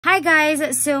Hi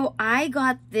guys, so I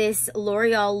got this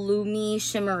L'Oreal Lumi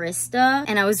Shimmerista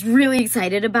and I was really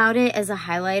excited about it as a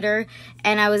highlighter,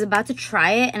 and I was about to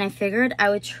try it and I figured I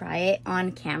would try it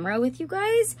on camera with you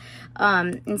guys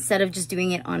instead of just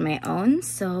doing it on my own.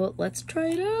 So let's try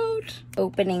it out.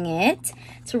 Opening it.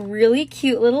 It's a really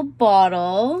cute little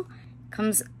bottle.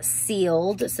 Comes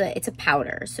sealed, so it's a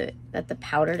powder so that the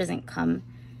powder doesn't come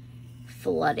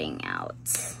flooding out.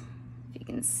 If you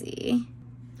can see.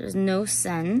 There's no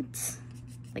scent,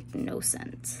 like no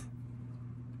scent.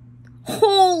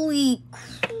 Holy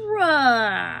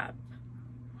crap!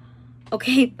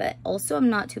 Okay, but also I'm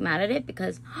not too mad at it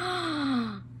because,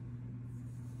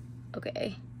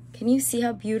 okay, can you see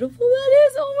how beautiful that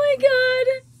is? Oh my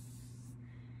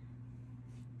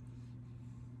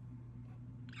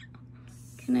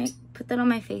God. Can I put that on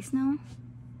my face now?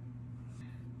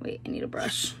 Wait, I need a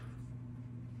brush.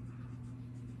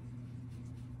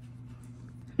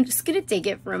 I'm just gonna take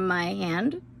it from my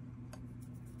hand.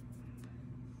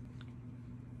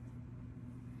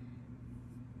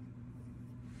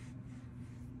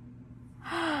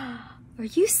 Are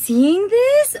you seeing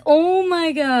this? Oh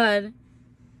my God.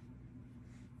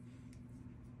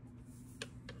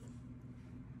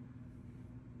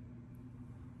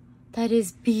 That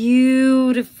is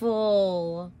beautiful.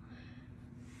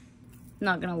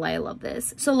 Not gonna lie, I love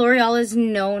this. So L'Oreal is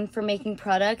known for making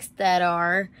products that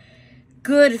are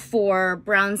good for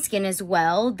brown skin as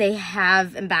well. They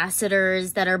have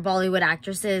ambassadors that are Bollywood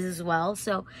actresses as well,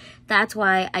 so that's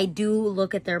why I do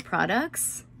look at their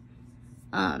products.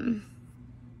 I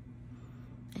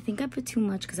think I put too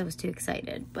much because I was too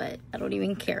excited, but I don't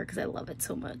even care because I love it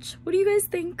so much. What do you guys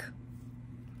think?